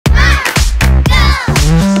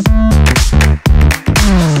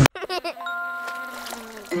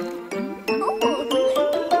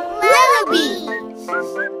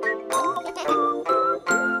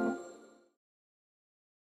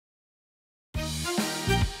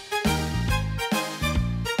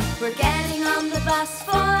bus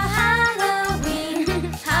for Halloween.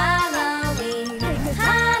 Halloween,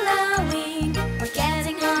 Halloween. We're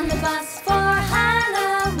getting on the bus for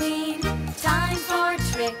Halloween. Time for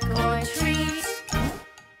trick or treat.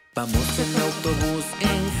 Vamos en autobús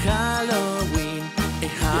en Halloween,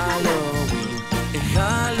 en Halloween, en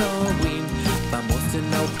Halloween. Vamos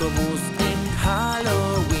en autobús en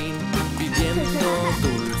Halloween, pidiendo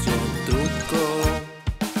dulce o truco.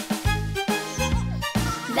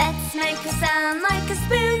 Let's make a sound like a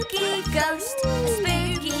spooky ghost. A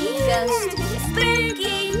spooky ghost, a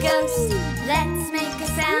spooky ghost. Let's make a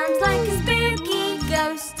sound like a spooky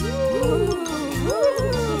ghost.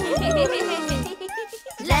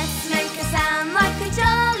 Let's make a sound like a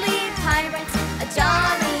jolly pirate. A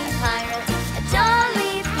jolly pirate, a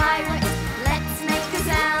jolly pirate. Let's make a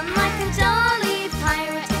sound like a jolly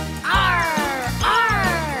pirate. Arr,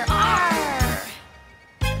 arr, arr.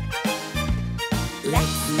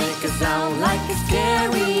 Let's make a sound like a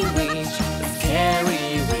scary witch, a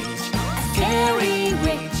scary witch, a scary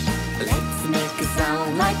witch. Let's make a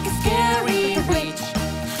sound like a scary witch.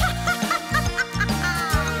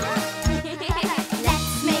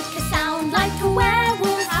 Let's make a sound like a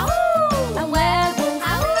werewolf. A werewolf.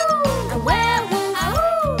 A werewolf.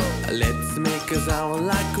 Let's make a sound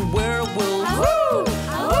like a werewolf.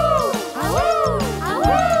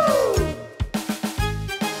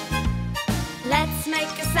 Let's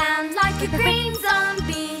make a sound like a green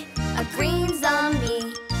zombie. A green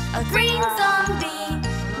zombie. A green zombie.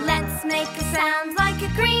 Let's make a sound like a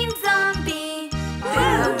green zombie.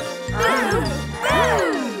 Boo! Boo!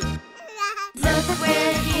 Boo! Look,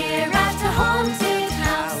 we're here at a haunted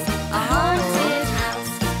house. A haunted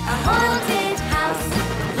house. A haunted house.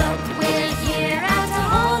 Look, we're here at a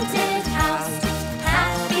haunted house.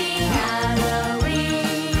 Happy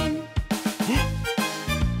Halloween.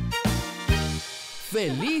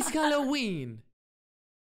 ¡Feliz Halloween!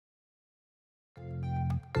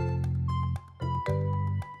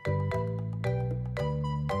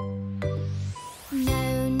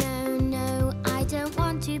 No, no, no, I don't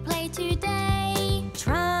want to play today.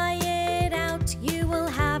 Try it out, you will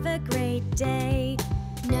have a great day.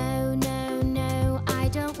 No, no, no, I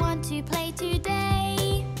don't want to play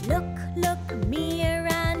today. Look, look, Mia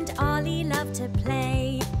and Ollie love to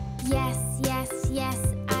play. Yes, yes, yes,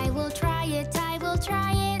 I will try it, I will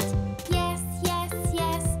try it. Yes, yes,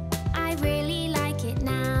 yes, I really like it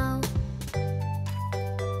now.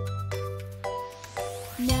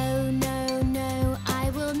 No, no, no, I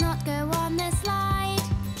will not go on the slide.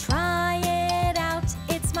 Try it out,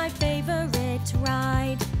 it's my favorite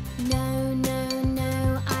ride. No, no,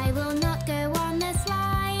 no, I will not go on the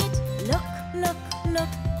slide. Look, look, look,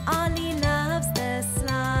 Ollie loves the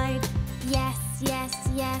slide. Yes, yes,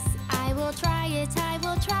 yes, I will try it, I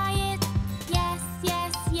will try it. Yes,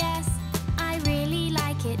 yes, yes, I really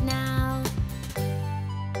like it now.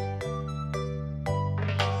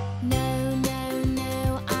 No, no,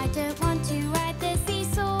 no, I don't want to ride the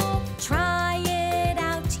seesaw. Try it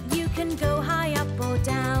out, you can go high up or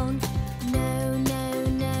down. No, no,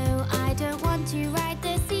 no, I don't want to ride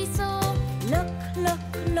the seesaw. Look, look,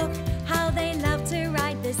 look, how they love to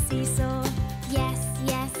ride the seesaw. Yes,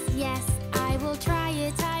 yes, yes, I will try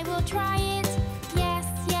it, I will try it. Yes,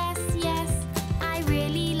 yes, yes, I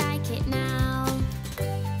really like it now.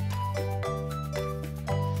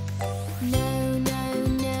 No, no,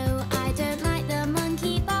 no, I don't like the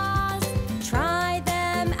monkey bars. Try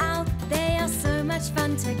them out, they are so much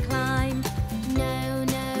fun to climb. No,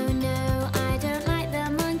 no, no, I don't like the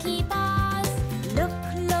monkey bars. Look,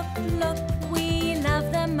 look, look, we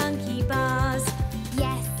love the monkey bars.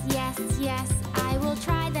 Yes, yes, yes, I will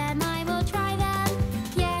try them, I will try them.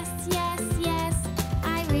 Yes, yes, yes,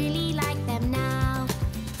 I really like them now.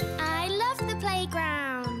 I love the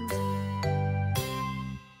playground.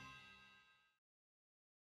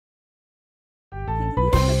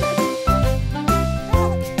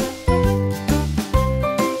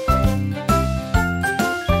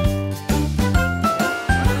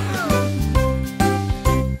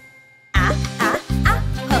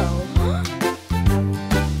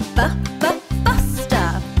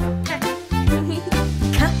 Buster.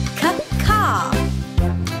 Car.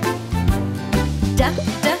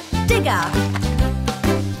 Digger.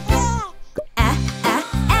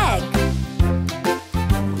 Egg.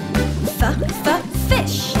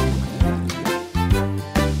 Fish.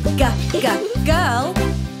 Girl.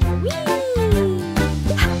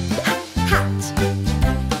 Hat.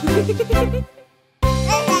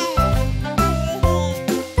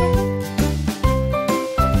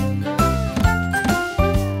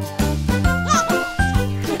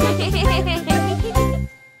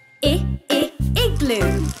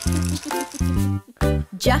 Igloo.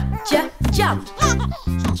 Jump.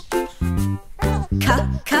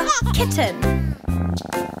 Kitten.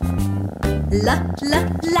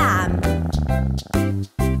 Lamb.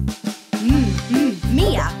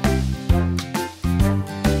 Mia.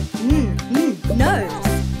 Nose.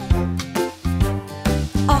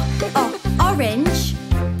 Orange.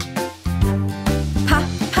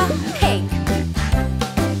 Pig.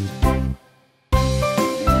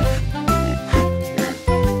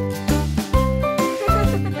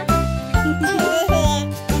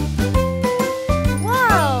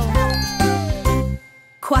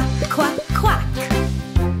 Quack.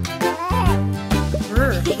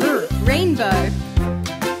 Rainbow.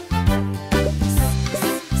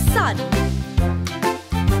 Sun.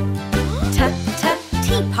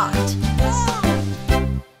 Teapot.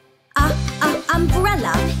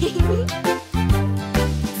 Umbrella.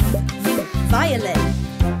 Violin.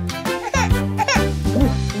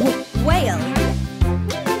 Whale.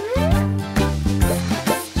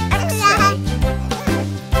 X-ray.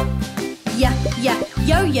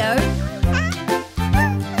 Yo-yo.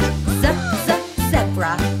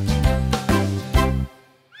 Zebra.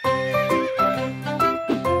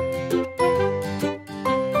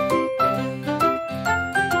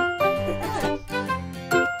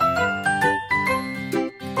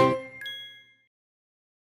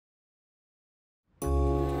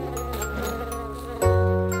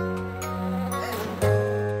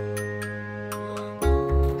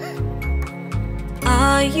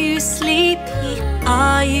 Are you sleepy?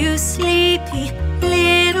 Are you sleepy?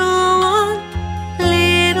 Little one,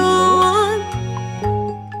 little one.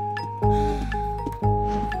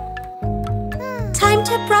 Time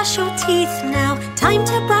to brush your teeth now. Time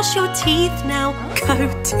to brush your teeth now. Go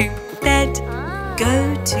to bed.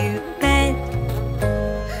 Go to bed.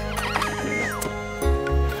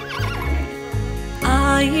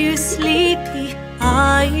 Are you sleepy?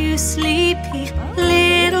 Are you sleepy?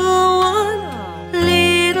 Little one,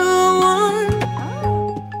 little one.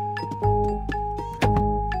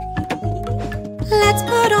 Let's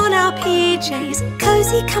put on our PJs,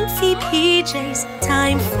 cozy, comfy PJs.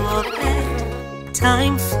 Time for bed,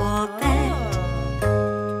 time for bed.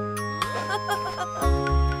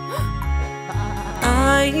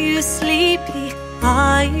 Are you sleepy?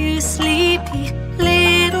 Are you sleepy?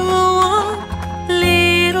 Little one,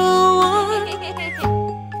 little one.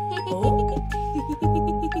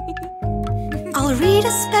 I'll read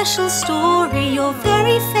a special story, your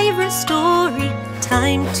very favorite story.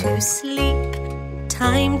 Time to sleep,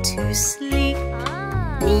 time to sleep.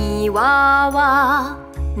 泥娃娃，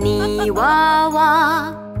泥娃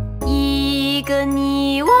娃，一个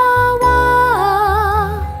泥娃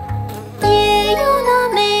娃，也有那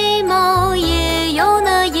眉毛，也有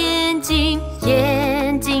那眼睛，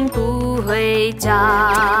眼睛不会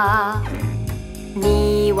眨。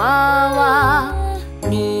泥娃娃，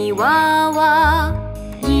泥娃娃，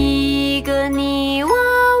一个泥娃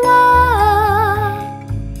娃，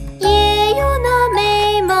也有那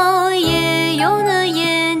眉毛，也有那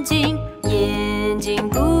眼睛，眼睛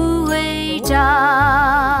不会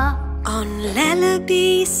眨。On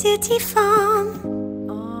Lellobee City Farm,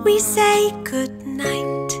 we say good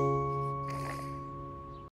night.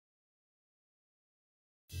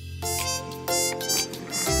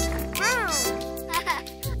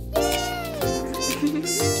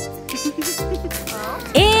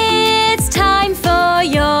 It's time for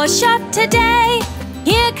your shot today.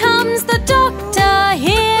 Here comes the doctor,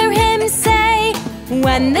 hear him say,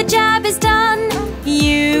 when the jab is done,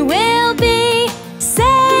 you will be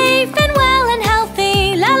safe and well and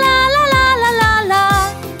healthy. La la la la la la la.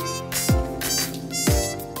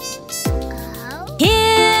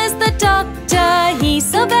 Here's the doctor, he's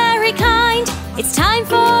so very kind. It's time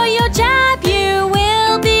for your jab, you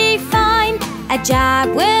will be fine. A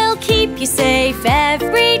jab will keep you safe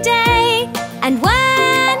every day, and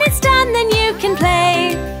when it's done then you can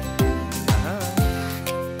play.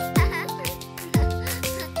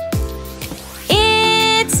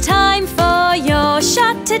 It's time for your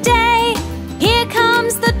shot today. Here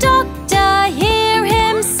comes the doctor, hear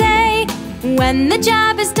him say, when the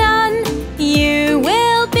jab is done, you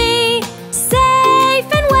will be safe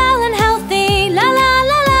and well and healthy. La la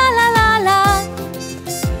la la la la la.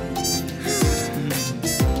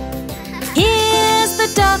 Here's the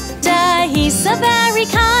doctor, he's so very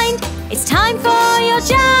kind. It's time for your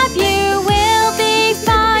jab, you will be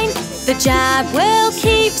fine. The jab will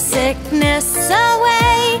keep sickness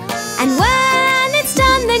away, and when it's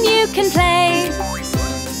done then you can play.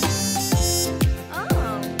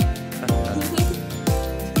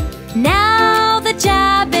 Now the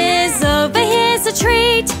jab is over, here's a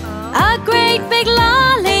treat, a great big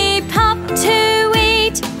lollipop to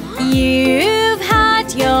eat.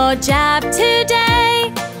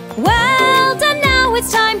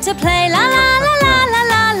 to play, la la la la la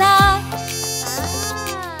la la.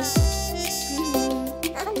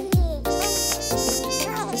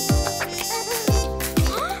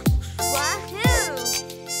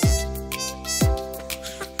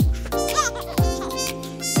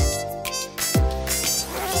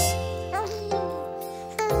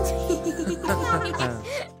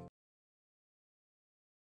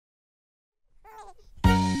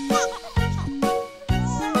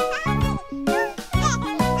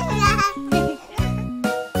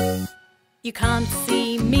 You can't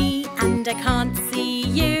see me and I can't see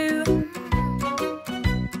you.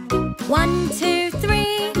 1, 2,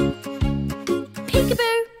 3.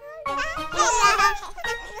 Peekaboo.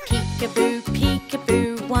 Peekaboo,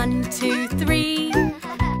 peekaboo. 1, 2, 3.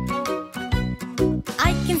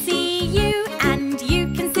 I can see you and you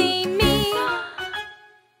can see me.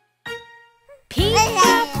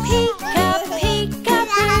 Peeka, peeka,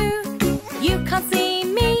 peekaboo. You can't see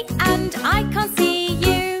me and I can't see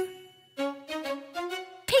you.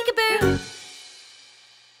 Peekaboo.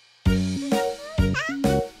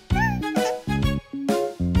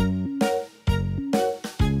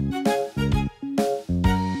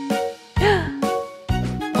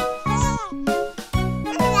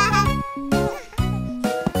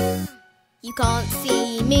 You can't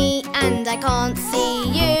see me and I can't see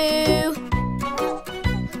you.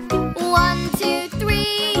 1, 2,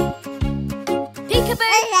 3.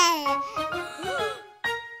 Peekaboo.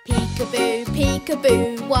 Peekaboo,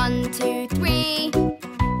 peekaboo. 1, 2, 3.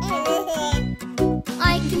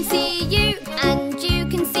 I can see you and you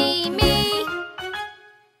can see me.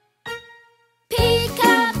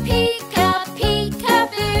 Peeka, peeka,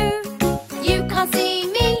 peekaboo. You can't see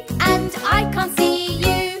me and I can't see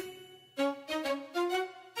you.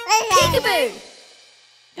 Peekaboo.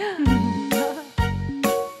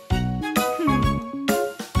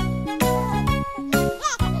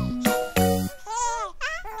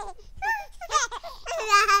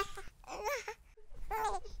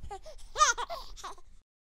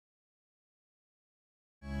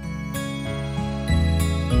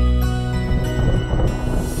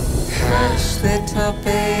 Hush, little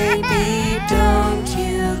baby, don't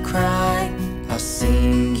you cry. I'll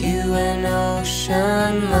sing you an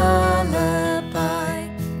ocean lullaby.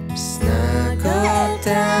 Snuggle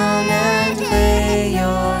down and lay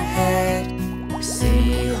your head.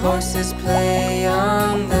 See horses play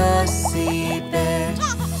on the seabed.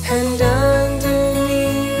 And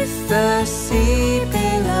underneath the sea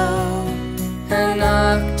below, an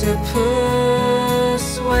octopus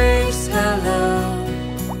waves hello.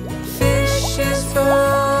 Fishes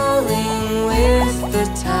falling with the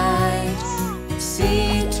tide.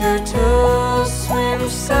 Sea turtles swim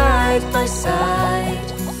side by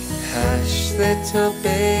side. Hush, little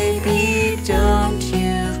baby, don't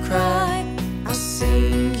you cry. I'll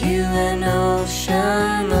sing you an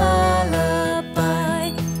ocean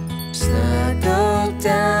lullaby. Snuggle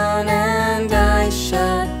down and eyes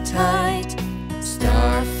shut tight.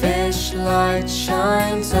 Starfish light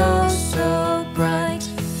shines oh so bright.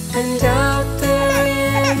 And out there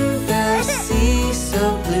in the sea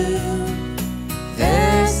so blue,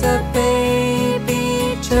 there's a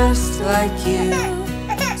baby just like you.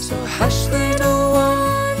 So hush, little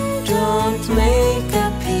one, don't make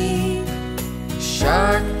a peep.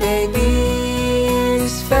 Shark baby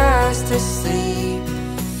is fast asleep.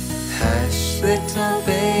 Hush, little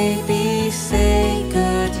baby, say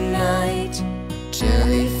good night.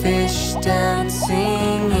 Jellyfish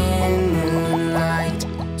dancing in moonlight.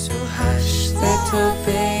 So hush, little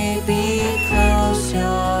baby, close your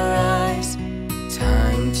eyes.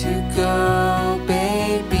 Time to go,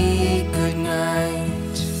 baby, good night.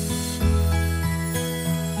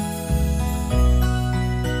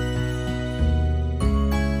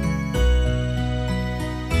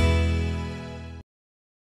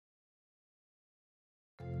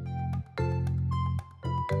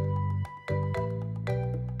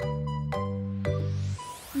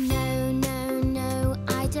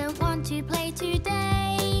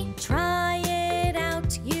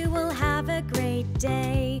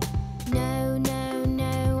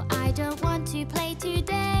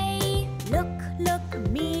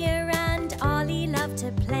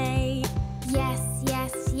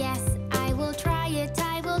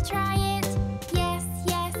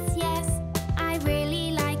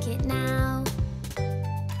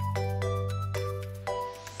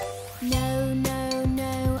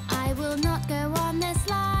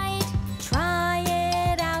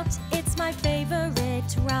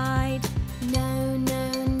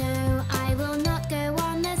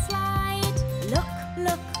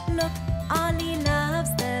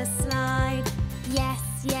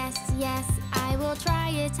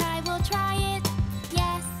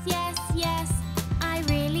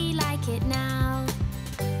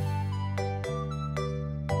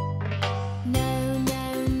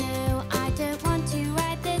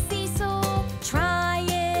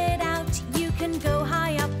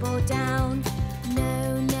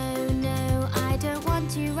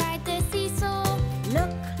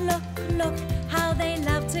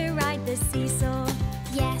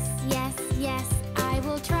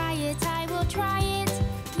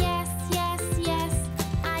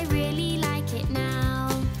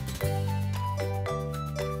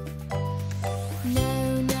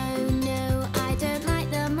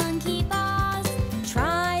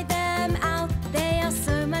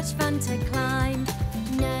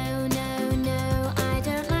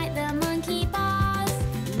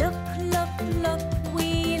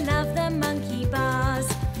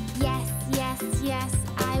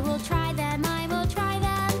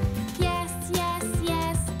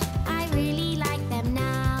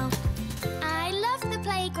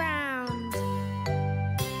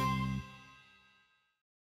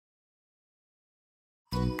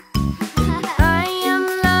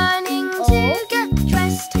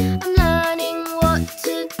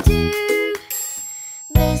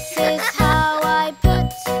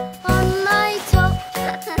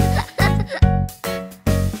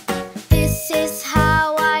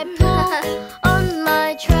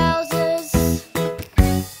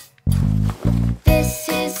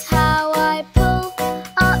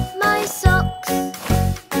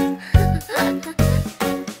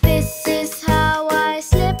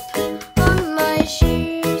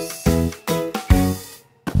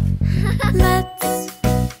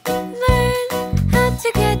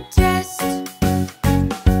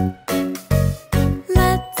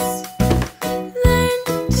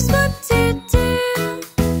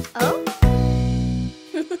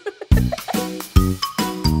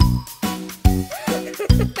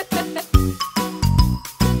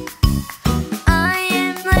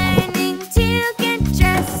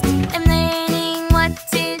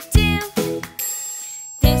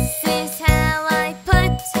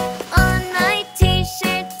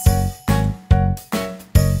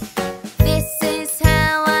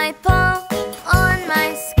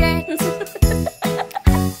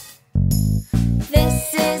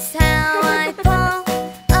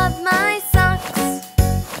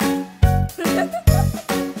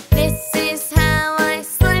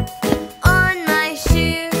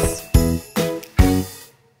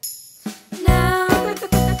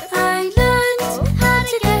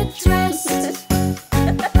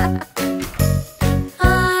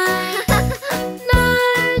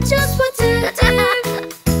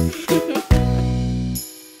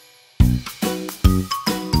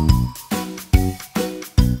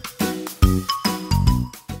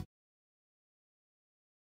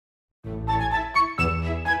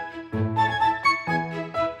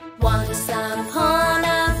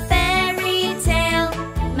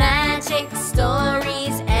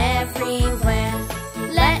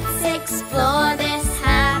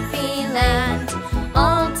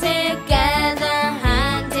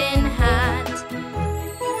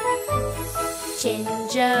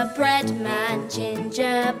 Gingerbread man,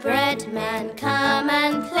 come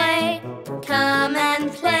and play, come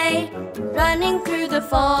and play. Running through the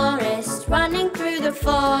forest,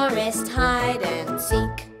 hide and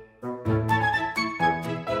seek.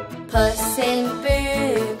 Puss in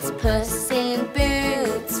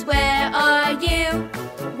boots, where are you?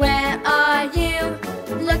 Where are you?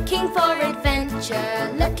 Looking for adventure,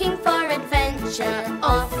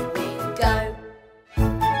 off we go.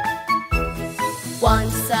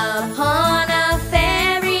 Once upon a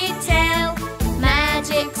fairy tale,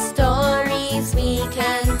 magic stories we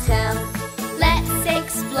can tell. Let's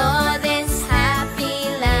explore this happy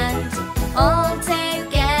land, all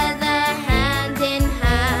together hand in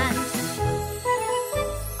hand.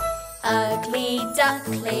 Ugly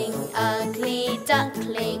duckling,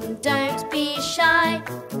 don't be shy,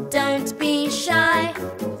 don't be shy.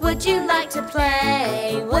 Would you like to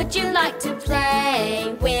play? Would you like to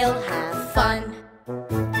play? We'll have fun.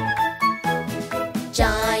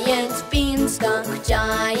 Giant beanstalk,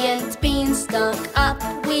 up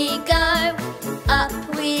we go,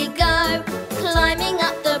 climbing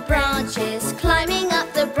up the branches,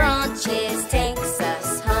 takes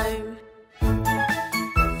us home.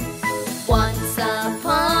 Once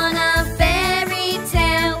upon a fairy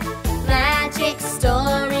tale, magic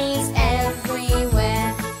stories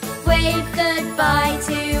everywhere. Wave goodbye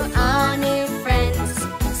to our new friends,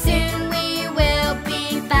 soon we will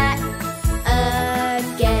be back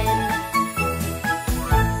again.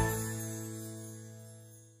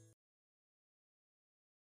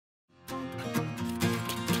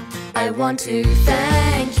 I want to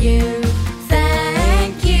thank you,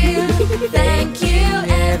 thank you, thank you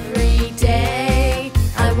every day.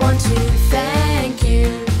 I want to thank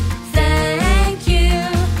you, thank you.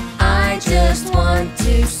 I just want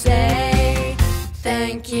to say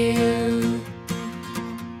thank you.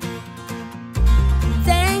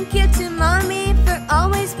 Thank you to Mommy for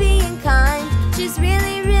always being kind. She's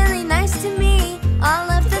really, really nice to me all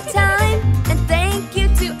of the time. And thank you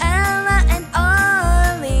to Ella and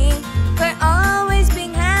Ollie for always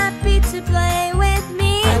being happy to play with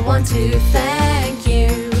me. I want to thank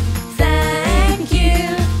you, thank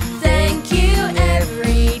you, thank you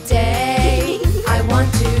every day. I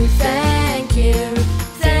want to thank you,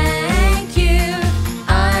 thank you.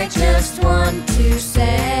 I just want to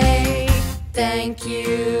say thank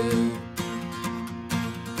you.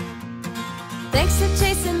 Thanks to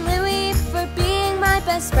Chase and Louie for being my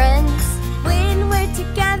best friends. When we're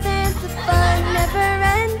together, the fun never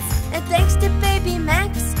ends. And thanks to Baby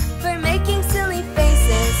Max for making silly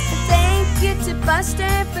faces. Thank you to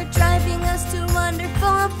Buster for driving us to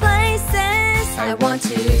wonderful places. I want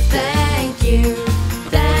to thank you,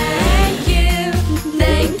 thank you,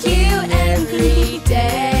 thank you every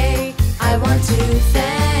day. I want to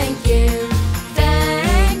thank you,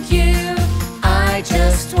 thank you. I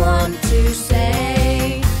just want to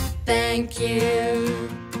say thank you.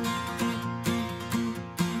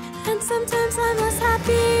 And sometimes I'm less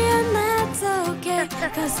happy and that's okay,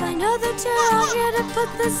 'cause I know that you're all here to put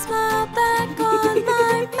the smile back on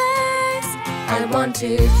my face. I want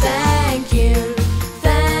to thank you,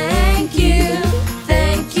 thank you,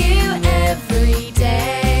 thank you every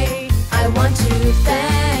day. I want to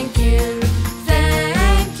thank you,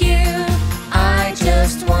 thank you. I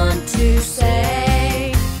just want to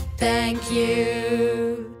say thank you.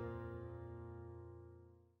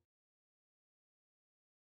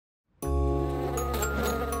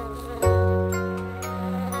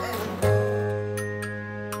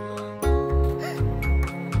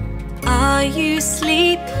 Are you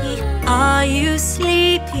sleepy? Are you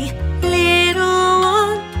sleepy? Little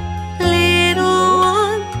one, little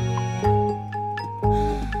one.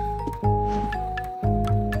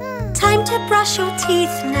 Time to brush your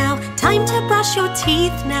teeth now. Time to brush your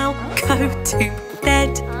teeth now. Go to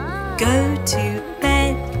bed. Go to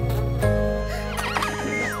bed.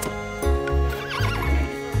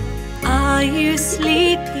 Are you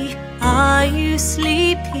sleepy? Are you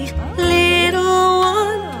sleepy? Little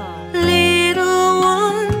one, little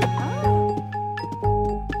one.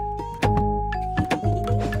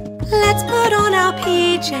 Let's put on our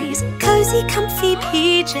PJs, cozy, comfy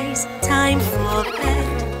PJs. Time for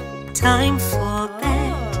bed, time for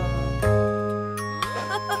bed.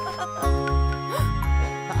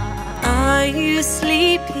 Are you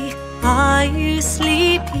sleepy? Are you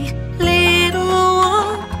sleepy? Little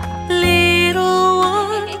one, little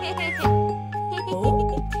one.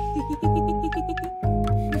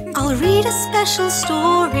 I'll read a special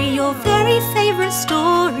story, your very favorite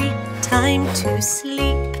story. Time to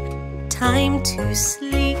sleep, time to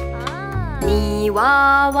sleep. Ni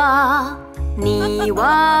wa wa,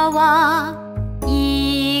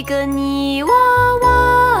 一个泥娃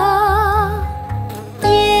娃，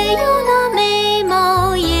也有那眉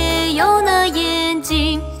毛，也有那眼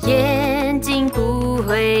睛，眼睛不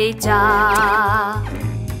会眨。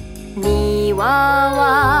泥娃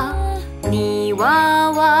娃，泥娃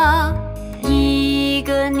娃，一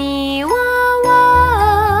个泥娃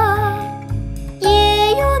娃，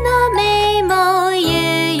也有那眉毛，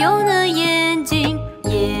也有那眼睛，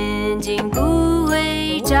眼睛不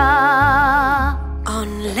会眨。On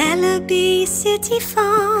Lellobee City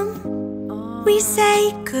Farm, we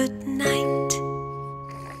say good night.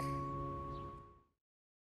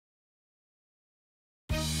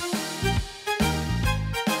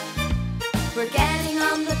 We're getting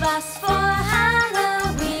on the bus for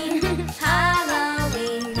Halloween,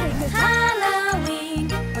 Halloween, Halloween.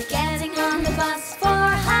 We're getting on the bus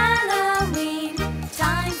for Halloween.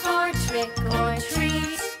 Time for trick or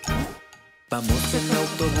treat. Vamos en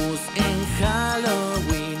autobús en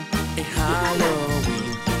Halloween, en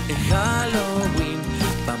Halloween, en Halloween.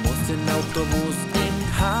 Vamos en autobús en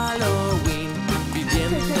Halloween,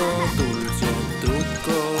 pidiendo dulce o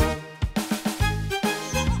truco.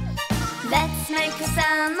 Let's make a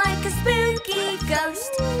sound like a spooky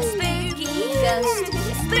ghost, a spooky ghost,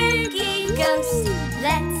 a spooky ghost.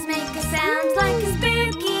 Let's make a sound like a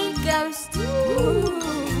spooky ghost.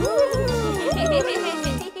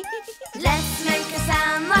 Let's make a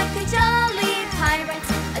sound like a jolly pirate,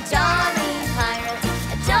 a jolly pirate,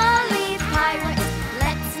 a jolly pirate.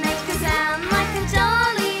 Let's make a sound like a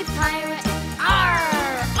jolly pirate.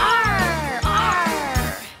 Arr, arr,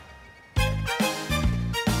 arr.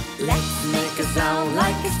 Let's make a sound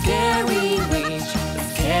like a scary witch, a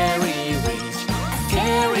scary witch, a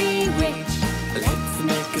scary witch. Let's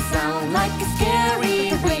make a sound like a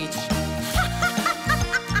scary witch.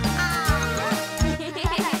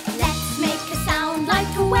 Let's make a sound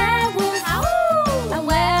like a werewolf. A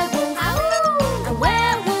werewolf. A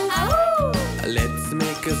werewolf. Let's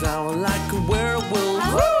make a sound like a werewolf.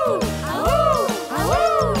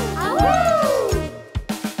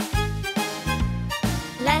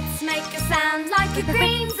 Let's make a sound like a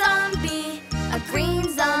green zombie. A green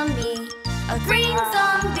zombie. A green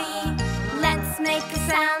zombie. Let's make a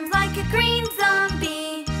sound like a green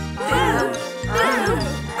zombie. Boo! Boo!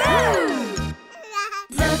 Boo!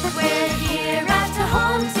 Look, we're here at a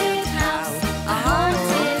haunted house. A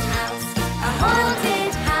haunted house. A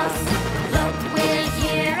haunted house. Look, we're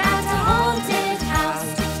here at a haunted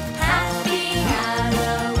house. Happy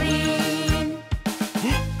Halloween.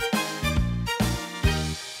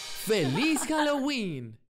 ¡Feliz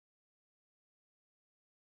Halloween!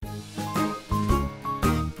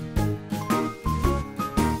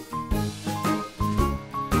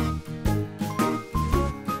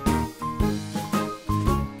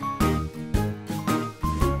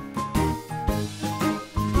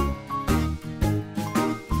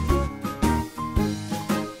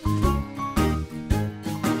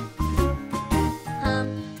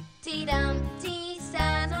 Humpty Dumpty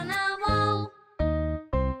sat on a wall.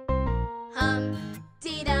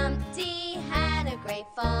 Humpty Dumpty had a great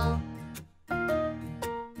fall.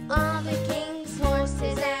 All the king's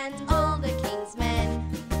horses and all the king's men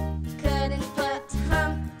couldn't put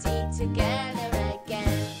Humpty together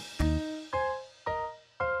again.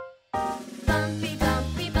 Bumpy,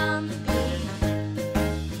 bumpy, bumpy,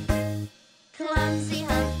 clumsy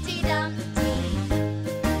Humpty Dumpty.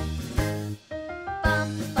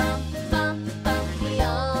 Bump, bump, bump, bump, we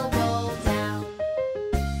all roll down.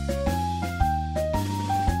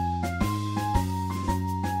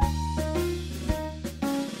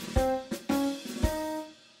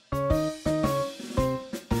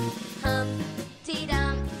 Humpty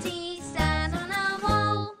Dumpty sat on a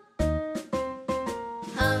wall.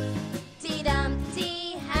 Humpty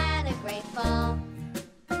Dumpty had a great fall.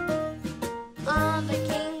 All the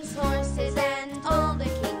king's horses and all the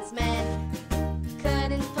king's men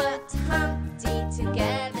couldn't put Humpty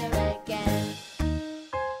together again.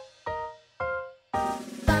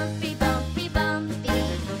 Bumpy, bumpy, bumpy,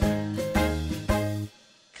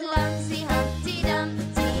 clumsy Humpty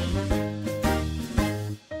Dumpty.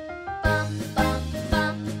 Bump, bump,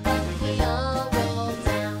 bump, bump, we all roll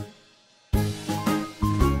down.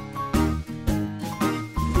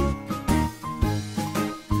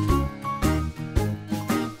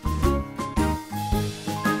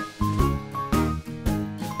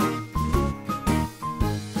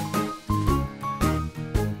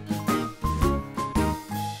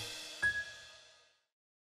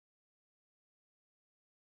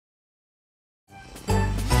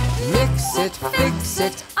 Mix it, fix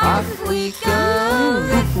it, off we go.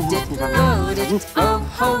 Lift it, load it, oh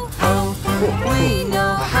ho ho. We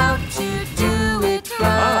know how to do it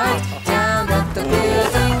right.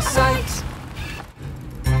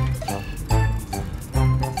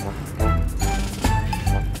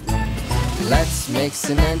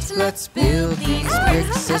 cement, let's build these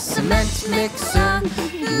bricks. A cement mixer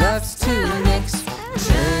loves to mix,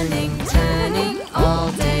 turning, turning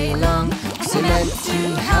all day long. Cement to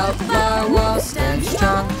help our walls stand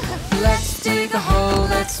strong. Let's dig a hole,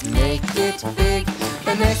 let's make it big.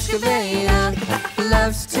 An excavator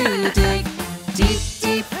loves to dig deep,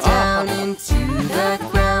 deep down into the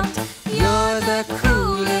ground. You're the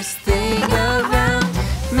coolest thing around.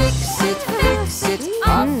 Mix it, fix it,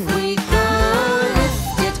 off we go.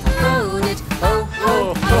 Lift it, load it, ho,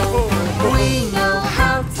 ho, ho. We know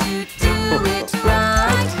how to do it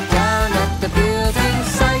right down at the building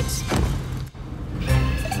site.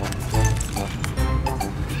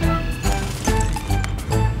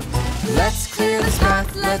 Let's clear this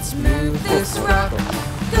path, let's move this rock.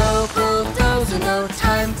 Go bulldozer, no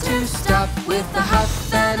time to stop. With a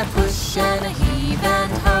huff and a push and a heave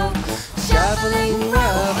and ho, shoveling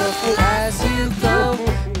rubble as you go.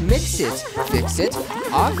 Mix it, fix it,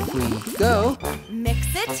 off we go.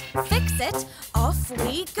 Mix it, fix it, off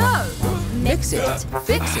we go. Mix it,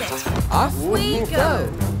 fix it, off we go.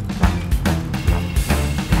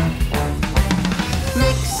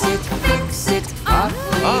 Mix it, fix it, off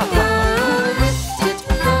we go. Lift it,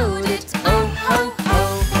 load it, oh ho ho.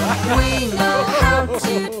 We know how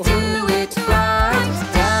to do it right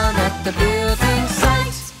down at the building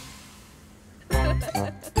site.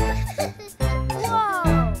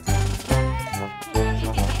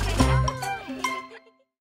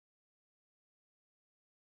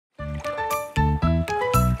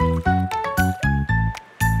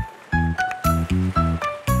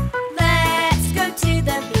 Let's go to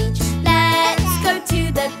the beach. Let's go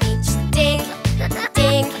to the beach.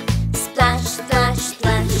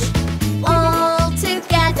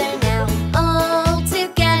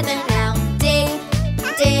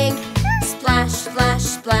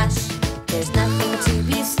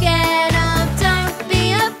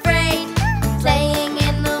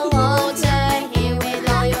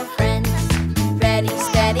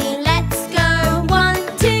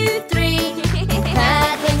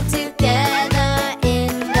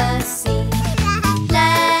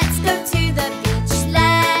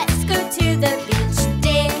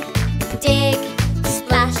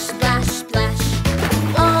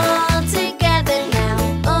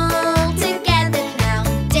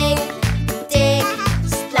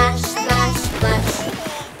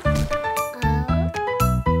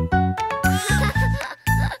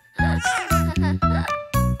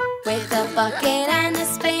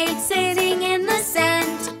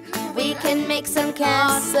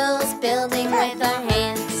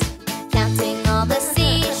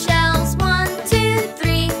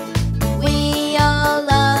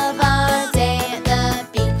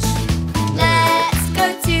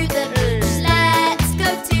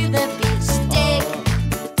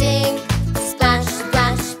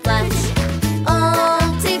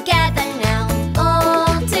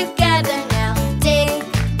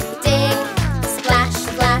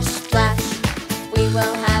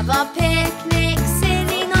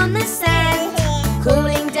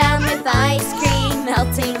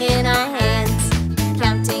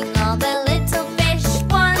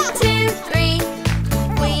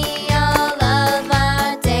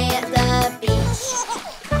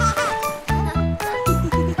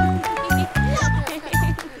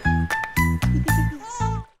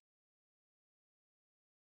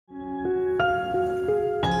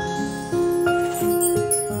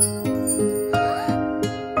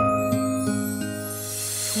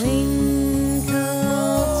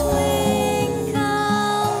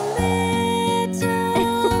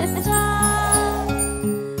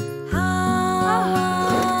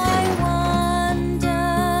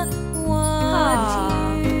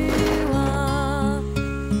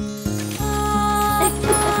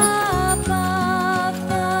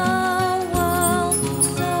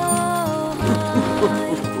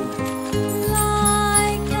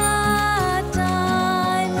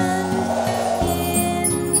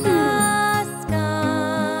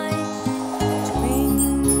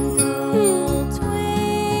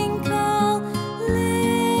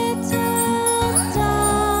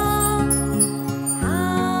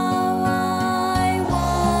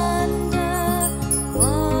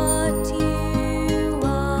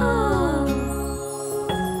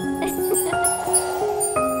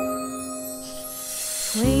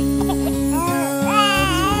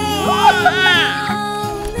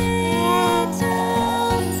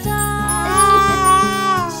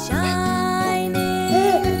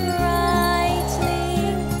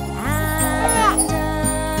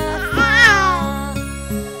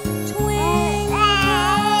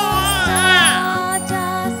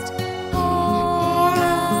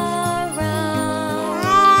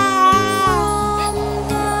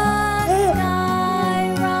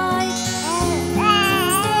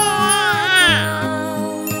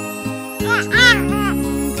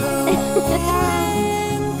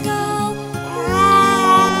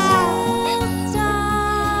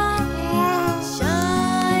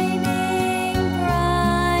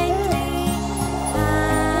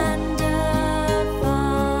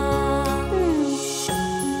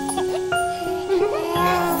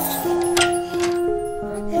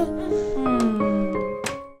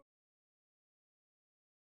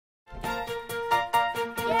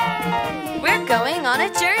 going on a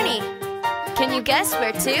journey. Can you guess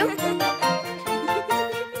where to?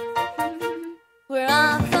 We're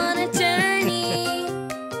off on a journey.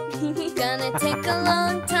 Gonna take a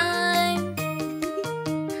long time.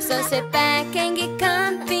 So sit back and get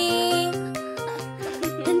comfy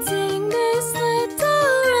and sing this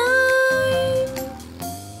little rhyme.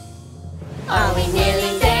 Are we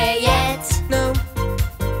nearly there yet? No.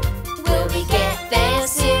 Will we get there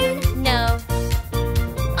soon? No.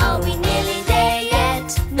 Are we nearly there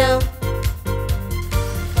yet? No.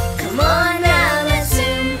 Come on now, let's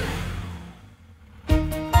zoom.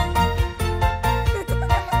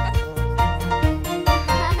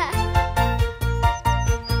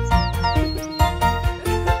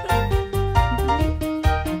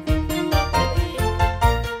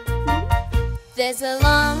 There's a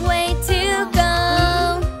long way to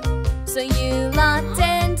go, so you lot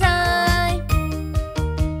and I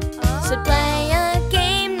should play a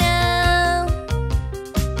game now.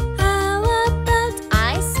 How about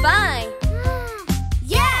I Spy?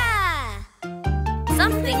 Yeah!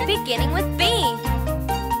 Something beginning with B.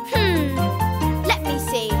 Let me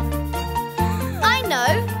see. I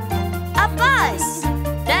know! A bus!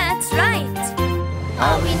 That's right!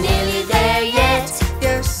 Are we nearly there yet?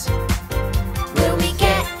 Yes. Will we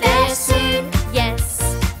get there soon? Yes.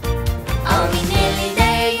 Are we nearly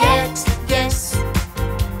there yet? Yes.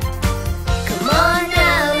 Come on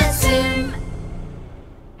now, let's zoom.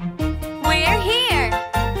 We're here.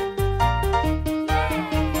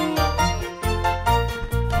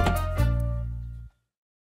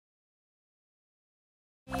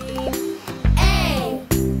 A,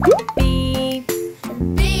 B,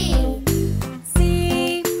 B, C,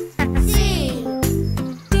 C,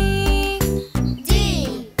 D, D,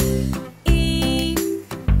 E,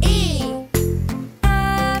 E,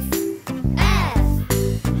 F, F,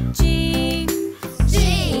 G, G,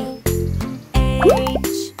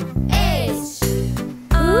 H, H,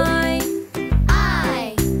 I,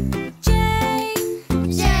 I, J,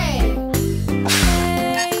 J, K,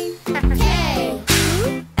 K,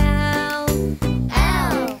 L,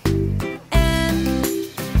 L, M,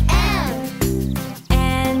 M,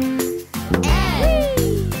 N, N,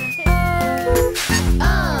 O, O,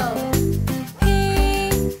 P,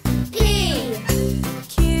 P,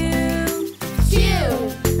 Q, Q,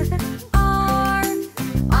 R,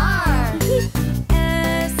 R,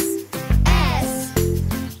 S, S,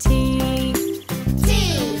 T, T,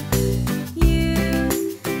 U,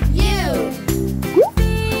 U, V,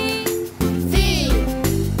 V,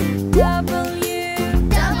 W,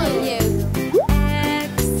 W,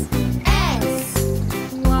 X, X,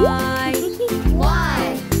 Y, Y,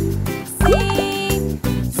 Z.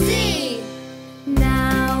 Z.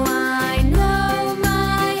 Now I know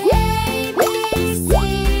my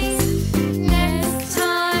ABCs. Next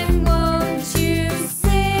time, won't you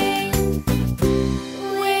sing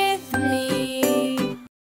with me?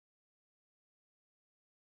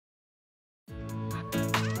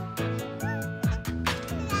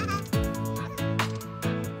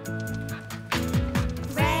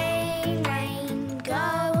 Rain, rain, go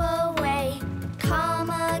away. Come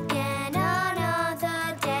again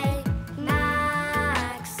another day.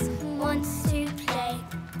 Max wants to play.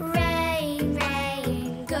 Rain,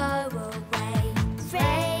 rain, go away.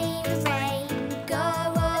 Rain, rain, go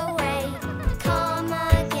away. Come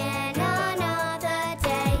again another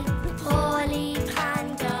day. Polly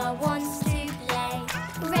Panda wants to play.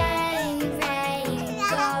 Rain, rain,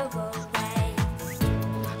 go away.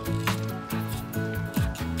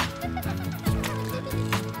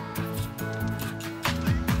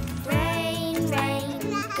 Rain, rain,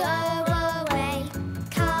 go away.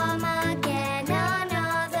 Come again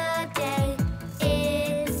another day.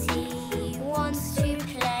 Izzy wants to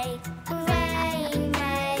play. Rain,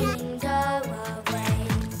 rain, go away.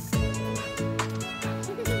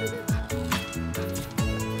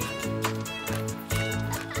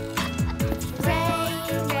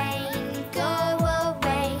 Rain, rain, go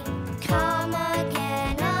away. Come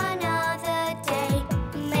again another day.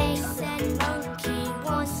 Mason Monkey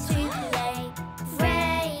wants to play.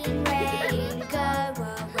 Rain, rain, go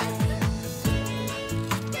away.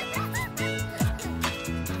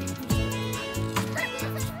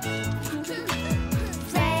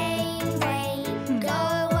 Rain, rain, go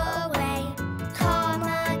away. Come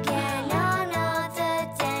again another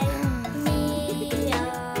day. Mia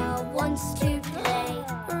wants to play.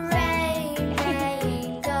 Rain,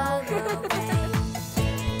 rain, go away.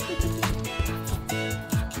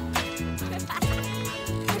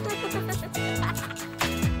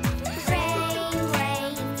 Rain,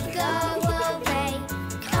 rain, go away.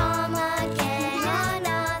 Come again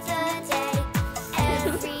another day.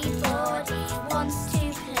 Everybody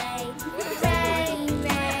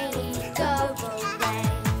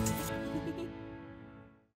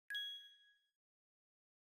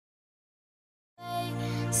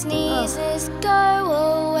Sneezes,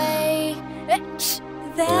 go away.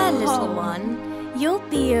 There, little one. You'll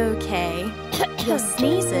be okay. Your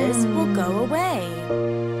sneezes will go away.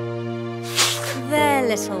 There,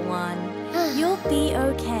 little one. You'll be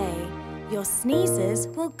okay. Your sneezes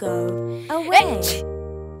will go away.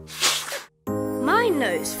 My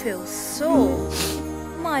nose feels sore.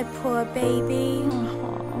 My poor baby.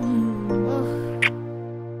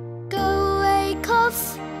 Go away,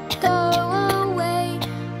 cough. Go away,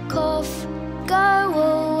 cough.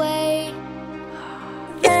 Go away.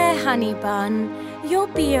 There, honey bun. You'll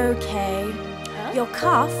be okay. Your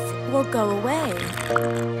cough will go away.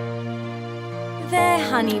 There,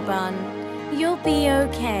 honey bun. You'll be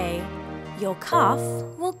okay. Your cough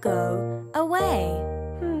will go away.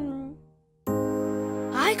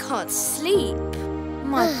 I can't sleep.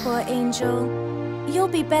 My poor angel. You'll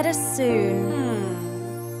be better soon.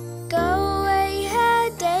 Go away,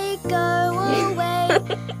 headache, go away.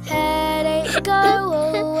 Headache, go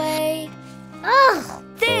away. Oh,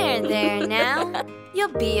 there now.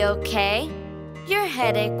 You'll be okay. Your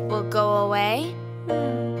headache will go away.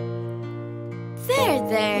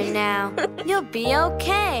 There now. You'll be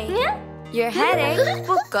okay. Your headache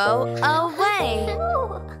will go away.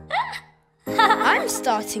 I'm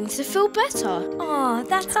starting to feel better. Oh,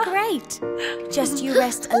 that's great. Just you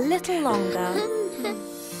rest a little longer.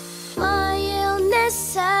 My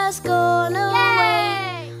illness has gone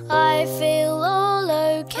away. I feel all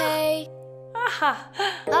okay.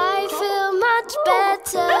 I feel much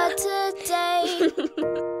better today.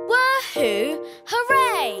 Woohoo!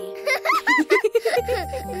 Hooray!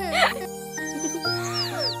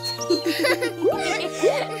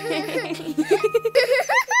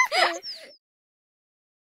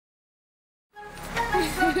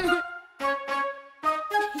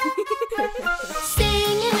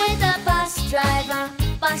 Singing with a bus driver,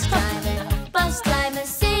 bus driver, bus driver.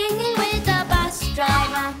 Singing with a bus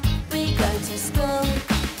driver. We go to school.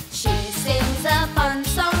 She sings a fun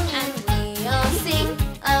song and we all sing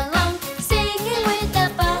along. Singing with the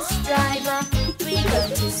bus driver. We go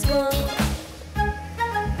to school.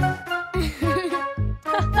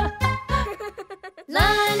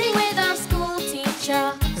 Learning with our school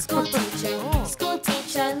teacher. School teacher, school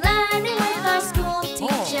teacher. Learning with our school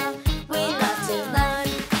teacher. We love to learn.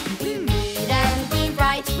 We read and we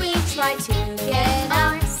write. We try to get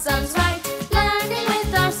our sums right. Learning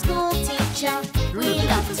with our school teacher. We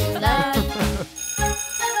love to learn.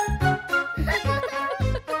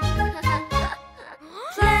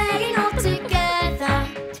 Playing all together,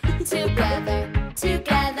 together,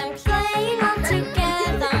 together. Playing all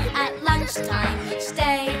together at lunchtime each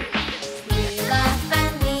day. We laugh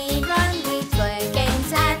and we run, we play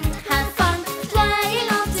games and have fun. Playing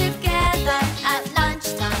all together at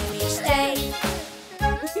lunchtime each day.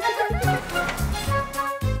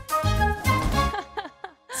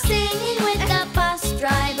 Singing with the bus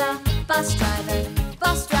driver, bus driver,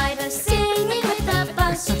 bus driver. Singing with the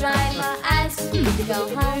bus driver as we go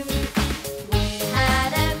home. We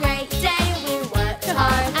had a great day, we worked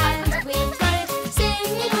hard and we played.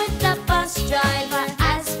 Singing with the bus driver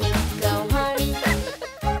as we go home.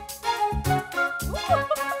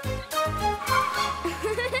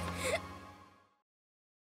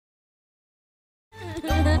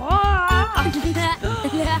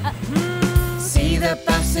 See the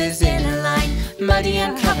buses in a line, muddy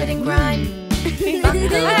and covered in grime.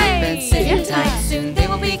 Buckle up and sit tight, soon they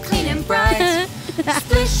will be clean and bright.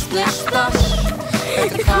 Splish, splish, splosh,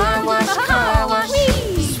 at the car wash, car wash.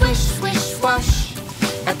 Swish, swish, swash,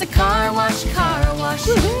 at the car wash, car wash.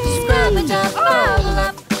 Scrub it up, bubble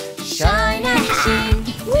up, shine and sheen.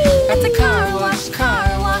 At the car wash,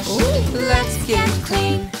 let's get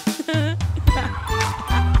clean.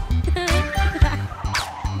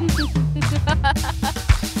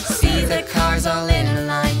 See the cars all in a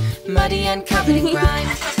line, muddy and covered in grime.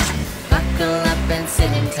 Buckle up and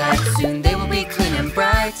sit in tight, soon they will be clean and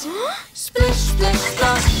bright. Splish, splish,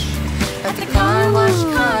 splash, at the car wash,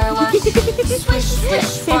 swish,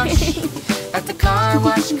 swish, swash, at the car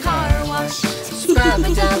wash, scrub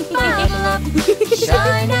it up, bubble up,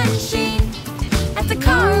 shine and sheen. At the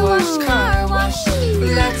car wash,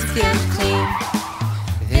 let's get clean.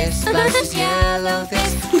 This bus is yellow,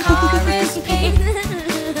 this car is pink.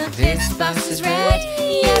 This bus is red,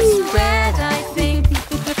 yes, red I think.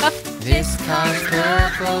 This car is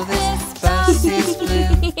purple, this bus is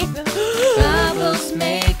blue. Bubbles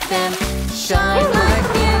make them shine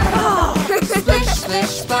like you. Splish,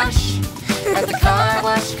 splish, splash, at the car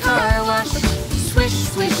wash, swish,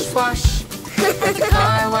 swish, swash, at the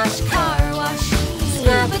car wash,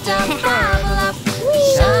 scrub it up, bubble up,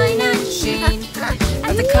 shine and sheen.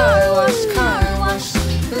 At the car wash,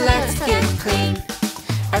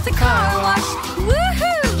 car wash.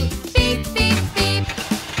 Woohoo! Beep, beep, beep,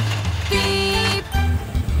 beep.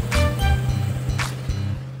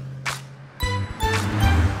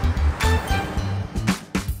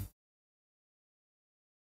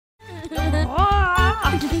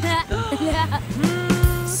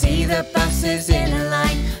 See the buses in a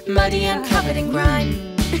line, muddy and covered in grime.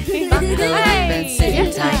 Buckle up and sit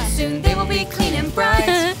in tight, soon they will be clean and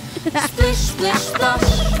bright. Splish, splish, splosh,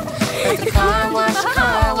 at the car wash,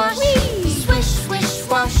 car wash. Swish, swish,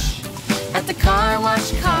 swash, at the car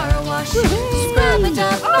wash, Scrub it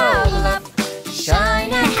up, bubble up,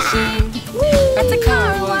 shine and sheen. At the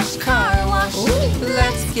car wash,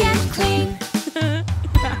 let's get clean.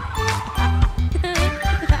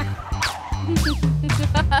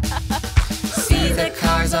 See the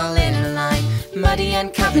cars all in a line, muddy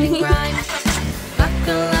and covered in grime.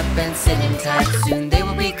 Buckle up and sit in tight, soon they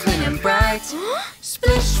will be clean and bright.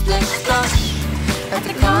 Splish, splish, splash, at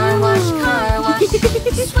the car wash,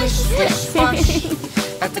 Swish, swish, swash,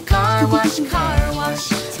 at the car wash,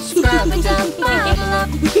 Scrub it up, bubble up,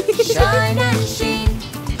 shine and sheen.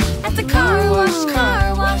 At the car wash,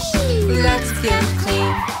 let's get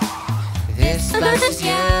clean. This bus is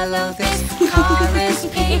yellow, this car is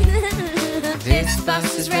pink. This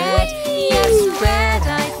bus is red, yes, red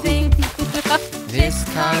I think. This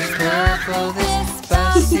car's purple, this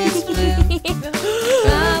bus is blue.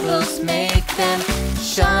 Bubbles make them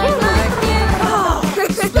shine like new.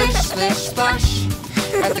 Splish, splish, splash,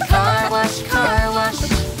 at the car wash,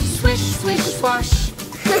 Swish, swish, swash,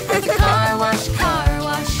 at the car wash,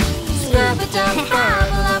 Scrub it up,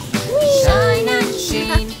 bubble up, shine and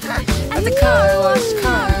sheen. At the car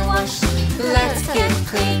wash, let's get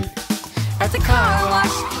clean. At the car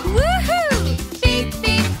wash, Woohoo! beep,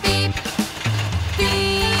 beep, beep,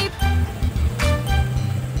 beep.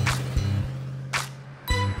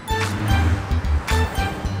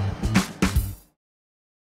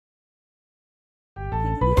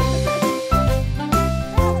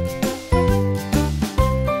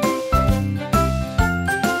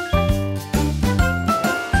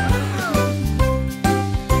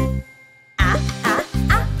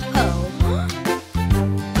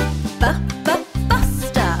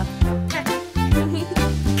 Buster.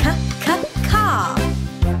 Car.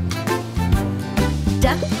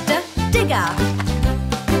 Digger.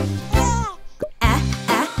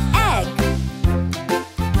 Egg.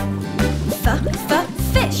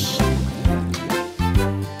 Fish.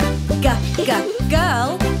 Girl.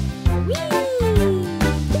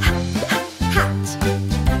 Hat.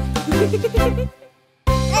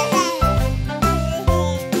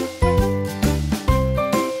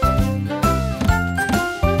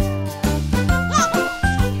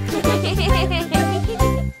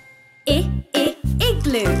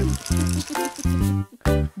 Igloo.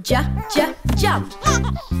 Jump.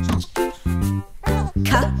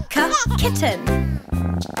 Kitten.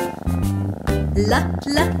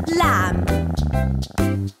 Lamb.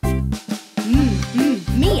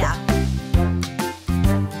 Mia.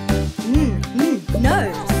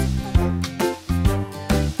 Nose.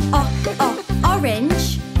 Orange.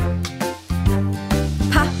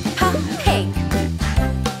 Pig.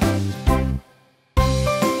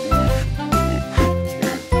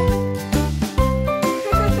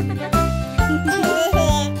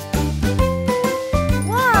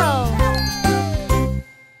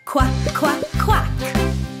 Quack.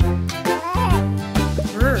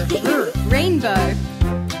 Rainbow.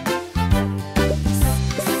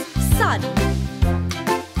 Sun.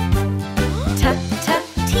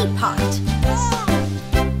 Teapot.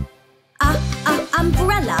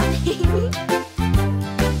 Umbrella.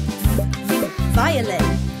 Violin.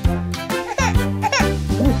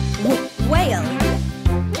 Whale.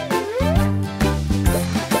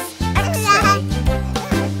 X-ray.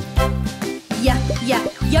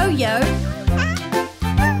 Yo-yo.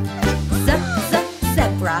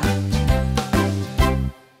 Zebra.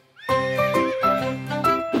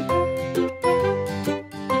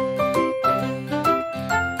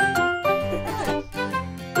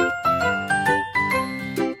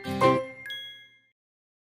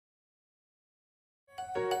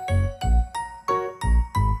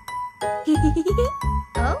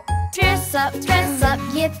 Dress up,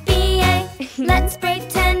 yippee-yay. Let's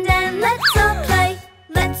pretend and let's all play.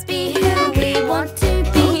 Let's be who we want to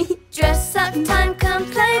be. Dress up time, come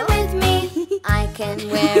play with me. I can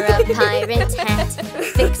wear a pirate hat,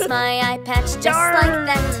 fix my eye patch just like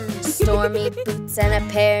that. Stormy boots and a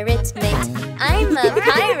parrot mitt. I'm a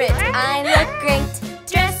pirate, I look great.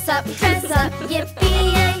 Dress up,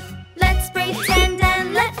 yippee-yay. Let's pretend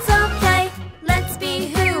and let's all play. Let's be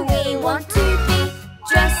who we want to be.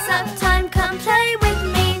 Dress up time, come play with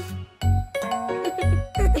me.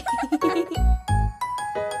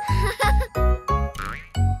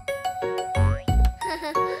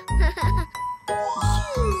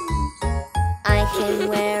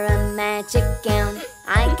 magic gown.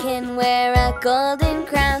 I can wear a golden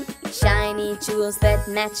crown, shiny jewels that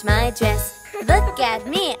match my dress. Look at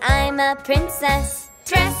me, I'm a princess.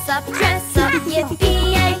 Dress up,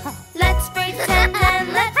 yippee-yay. Let's pretend and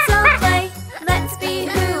let's all play. Let's be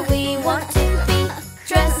who we want to be.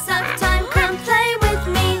 Dress up time, come play with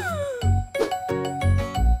me.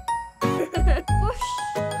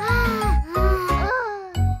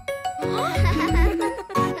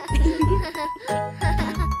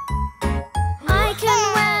 I can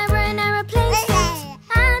wear an aeroplane suit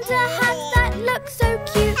and a hat that looks so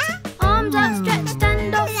cute. Arms outstretched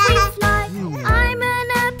and off we fly. I'm an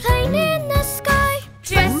airplane in the sky.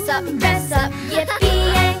 Dress up,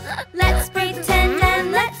 yippee-yay. Let's pretend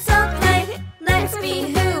and let's all play. Let's be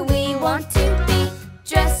who we want to be.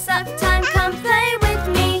 Dress up time, come play with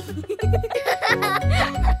me.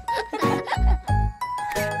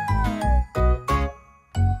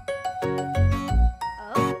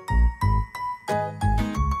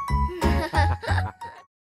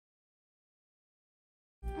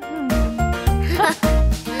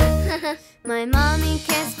 My mommy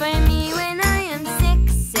cares for me when I am sick.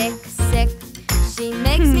 She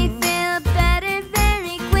makes me feel better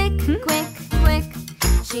very quick.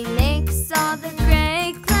 She makes all the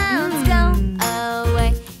gray clouds go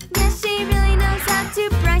away. Yeah, she really knows how to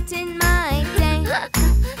brighten my day.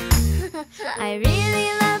 I really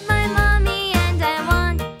love my mommy and I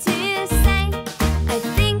want to say I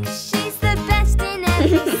think she's the best in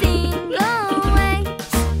every single way.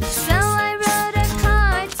 So I wrote a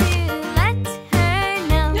card to let her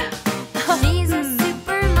know she's a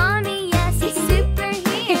super mommy, yes, a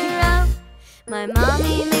superhero. My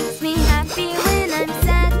mommy makes me happy when I'm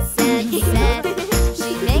sad.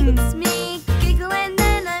 She makes me giggle and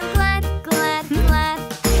then I'm glad.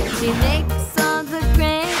 She makes all the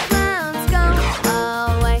gray clouds go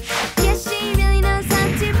away. Yes, she really knows how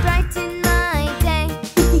to brighten my day.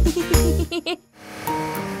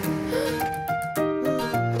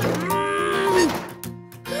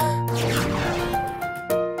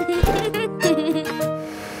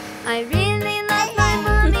 I really love my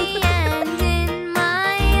mommy, and in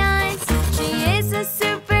my eyes she is a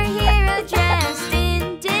superhero dressed in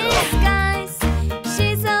disguise.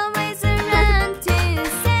 She's always around to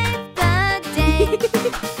save the day.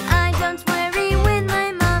 I don't worry when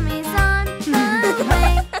my mommy's on the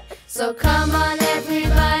way. So come on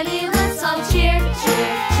everybody, let's all cheer.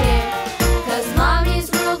 'Cause mommies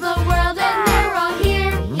rule the world and they're all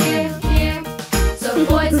here. So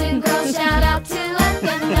boys and girls, shout out to let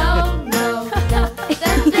them know that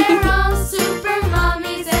they're all super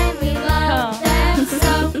mommies and we love them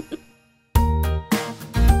so.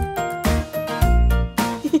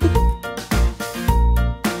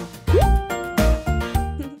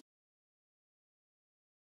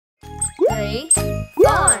 Three,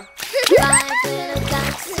 4, 5 little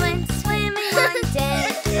ducks went swimming one day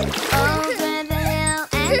over the hill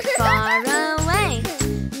and far away.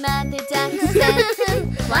 Mother duck said,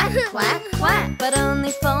 quack, quack, quack, but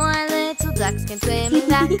only 4 little ducks came swimming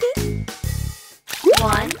back.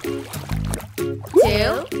 1,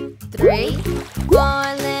 2, 3, 4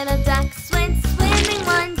 little ducks went swimming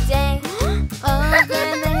one day over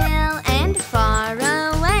the hill and far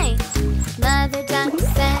away. Mother duck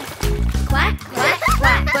said, quack, quack,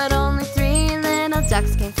 quack, but only 3 little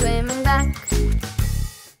ducks came swimming back.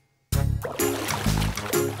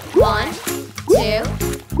 1, 2,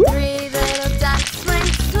 3 little ducks went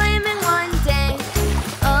swimming one day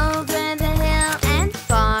over the hill and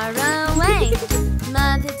far away.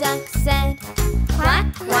 Mother duck said, quack,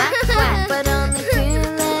 quack, quack, but only 2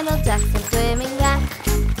 little ducks came swimming back.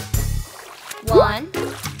 1,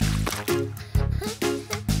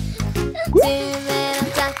 2 little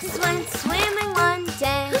ducks went swimming one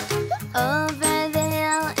day over the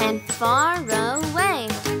hill and far away.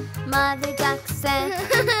 Mother duck said,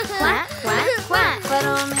 quack, quack, quack, but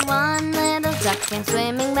only 1 little duck came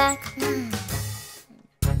swimming back.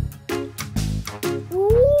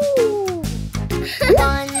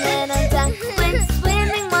 One little duck went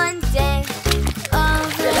swimming one day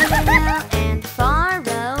over the hill and far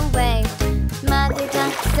away. Mother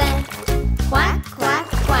duck said, quack, quack,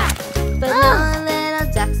 quack, but no little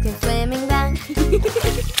ducks came swimming back.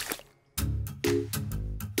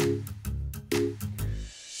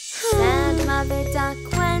 Sad mother duck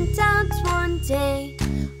went out one day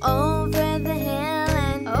over the hill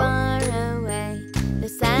and far away. The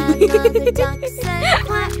sad mother duck said,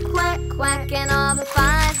 quack, quack, quack, and all the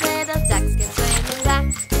 5 little ducks came swimming back.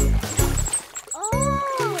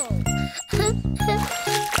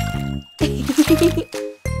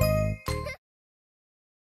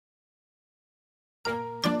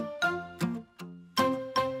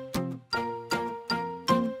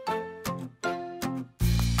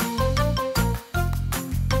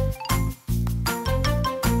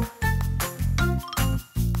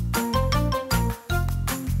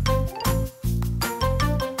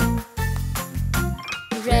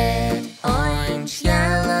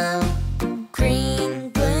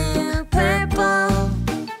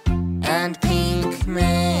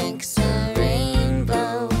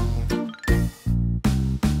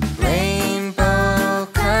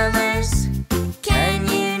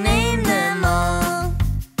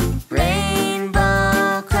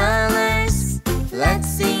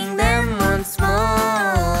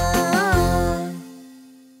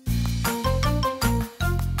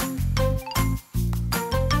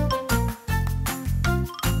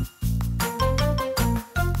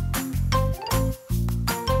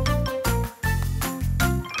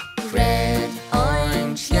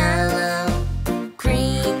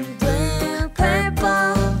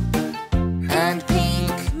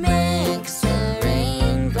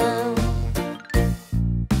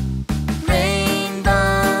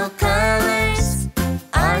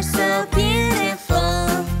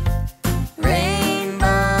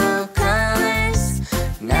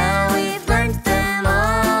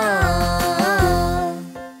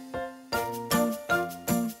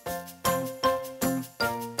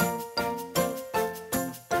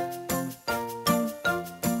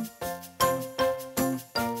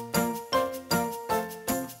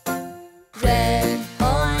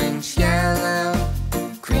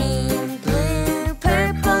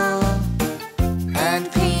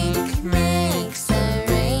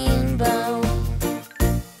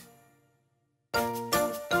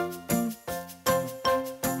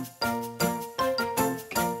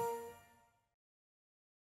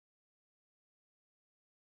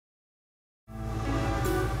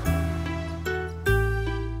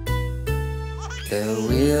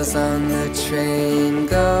 wheels on the train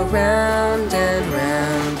go round and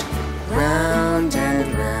round, round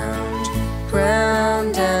and round,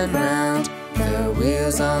 round and round. The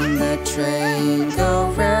wheels on the train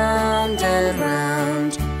go round and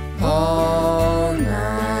round all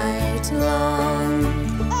night long.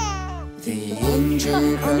 The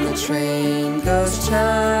engine on the train goes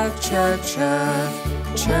chug, chug, chug,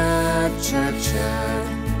 chug, chug, chug,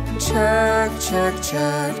 chug, chug,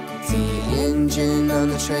 chug. The engine on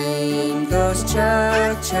the train goes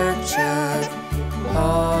chug, chug, chug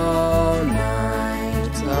all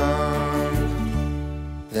night long.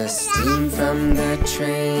 The steam from the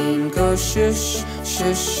train goes shush,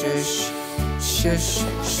 shush, shush, shush,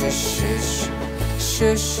 shush, shush,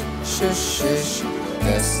 shush, shush, shush.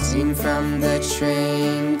 The steam from the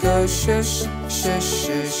train goes shush, shush,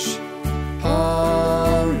 shush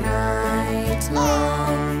all night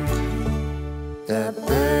long. The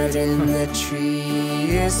bird in the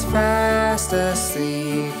tree is fast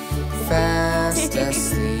asleep, fast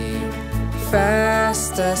asleep,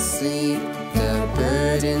 fast asleep. The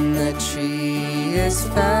bird in the tree is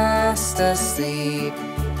fast asleep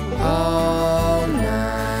all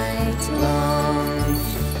night long.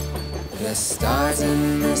 The stars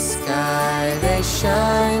in the sky, they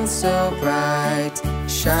shine so bright,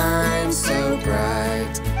 shine so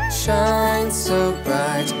bright, shine so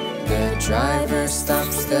bright. The driver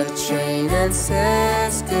stops the train and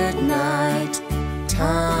says good night.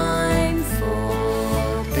 Time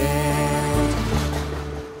for bed.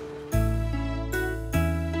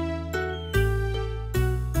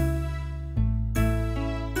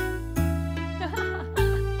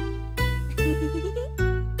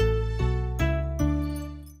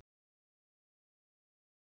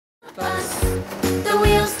 Bus, the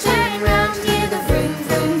wheels turn round, hear the vroom,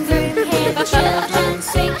 vroom, vroom, hear the children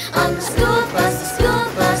sing on the school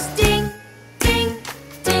bus, ding, ding,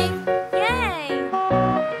 ding. Yay!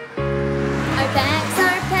 Our bags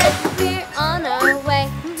are packed, we're on our way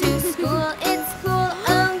to school. It's cool,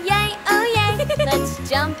 oh yay, oh yay. Let's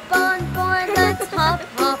jump on board, let's hop,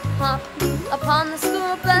 hop, hop upon the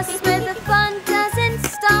school bus where the fun doesn't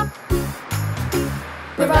stop.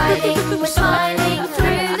 We're riding, we're smiling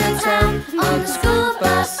through the town on the school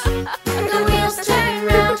bus. The wheels turn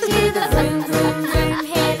round, hear the vroom, vroom, vroom,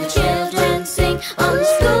 hear the children sing on the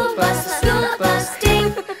school bus,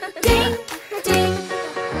 ding, ding, ding.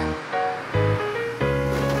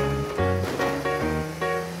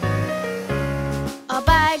 Our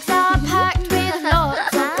bags are packed with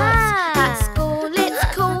lots of books. At school it's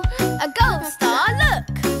cool, a gold star, look.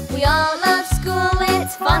 We all love school,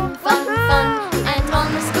 it's fun, fun, fun. And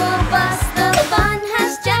on the school bus the fun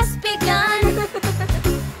has just begun.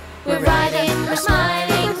 We're riding, we're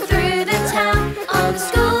smiling through the town on the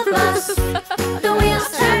school bus. The wheels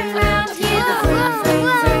turn round, hear the vroom, vroom,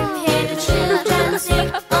 vroom, hear the children sing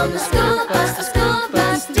on the school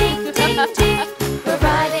bus, ding, ding, ding. We're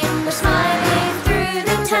riding, we're smiling through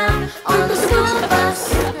the town on the school bus.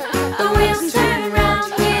 The wheels turn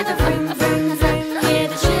round, hear the vroom, vroom, vroom, hear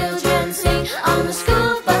the children sing on the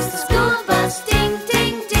school bus, ding,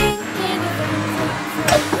 ding, ding.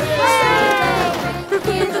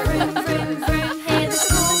 Hear the vroom, vroom, vroom, hear the vroom, vroom, vroom, hear the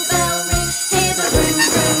school bell ring, hear the vroom,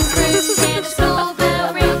 vroom, vroom, hear the school bell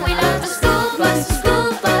ring. We love the school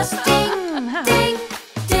bus, ding, ding,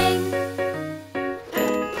 ding.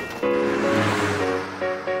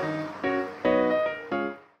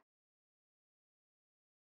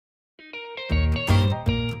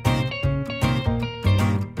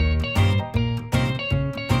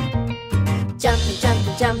 Jumping,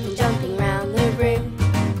 jumping, jumping, jumping round the room.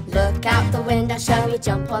 Look out the window, shall we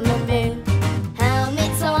jump on the moon?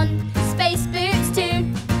 Helmets on, space boots too.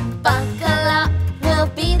 Buckle up, we'll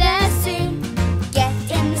be there soon. Get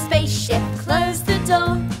in the spaceship, close the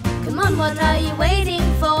door. Come on, what are you waiting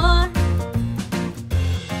for?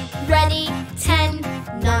 Ready, 10,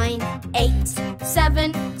 9, 8,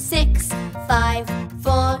 7, 6, 5,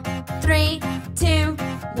 4, 3, 2,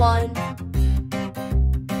 1.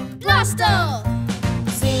 Blast off!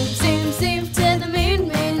 Zoom, zoom, zoom to the moon,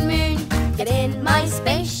 moon, moon. Get in my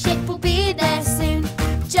spaceship, we'll be there soon.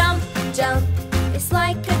 Jump, jump, it's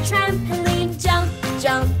like a trampoline. Jump,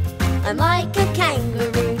 jump, I'm like a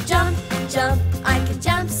kangaroo. Jump, jump, I can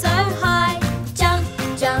jump so high. Jump,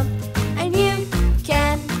 jump, and you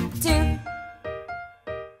can too.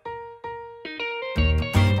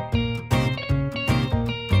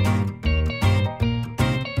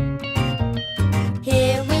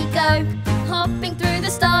 Here we go, hopping through the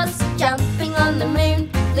stars, jumping on the moon,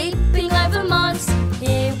 leaping over Mars.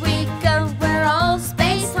 Here we go, we're all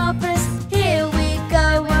space hoppers. Here we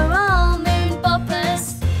go, we're all moon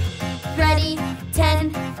boppers. Ready,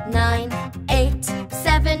 10, 9, 8,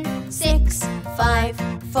 7, 6, 5,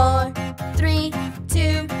 4, 3,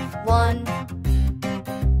 2, 1.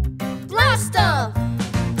 Blast off!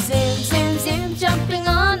 Zoom, zoom, zoom, jumping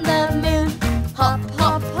on the moon. Hop,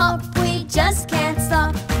 hop, hop, we just can't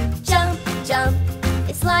stop. Jump, jump,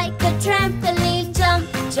 it's like a trampoline. Jump,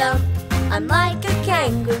 jump, I'm like a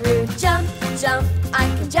kangaroo. Jump, jump, I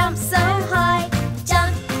can jump so high.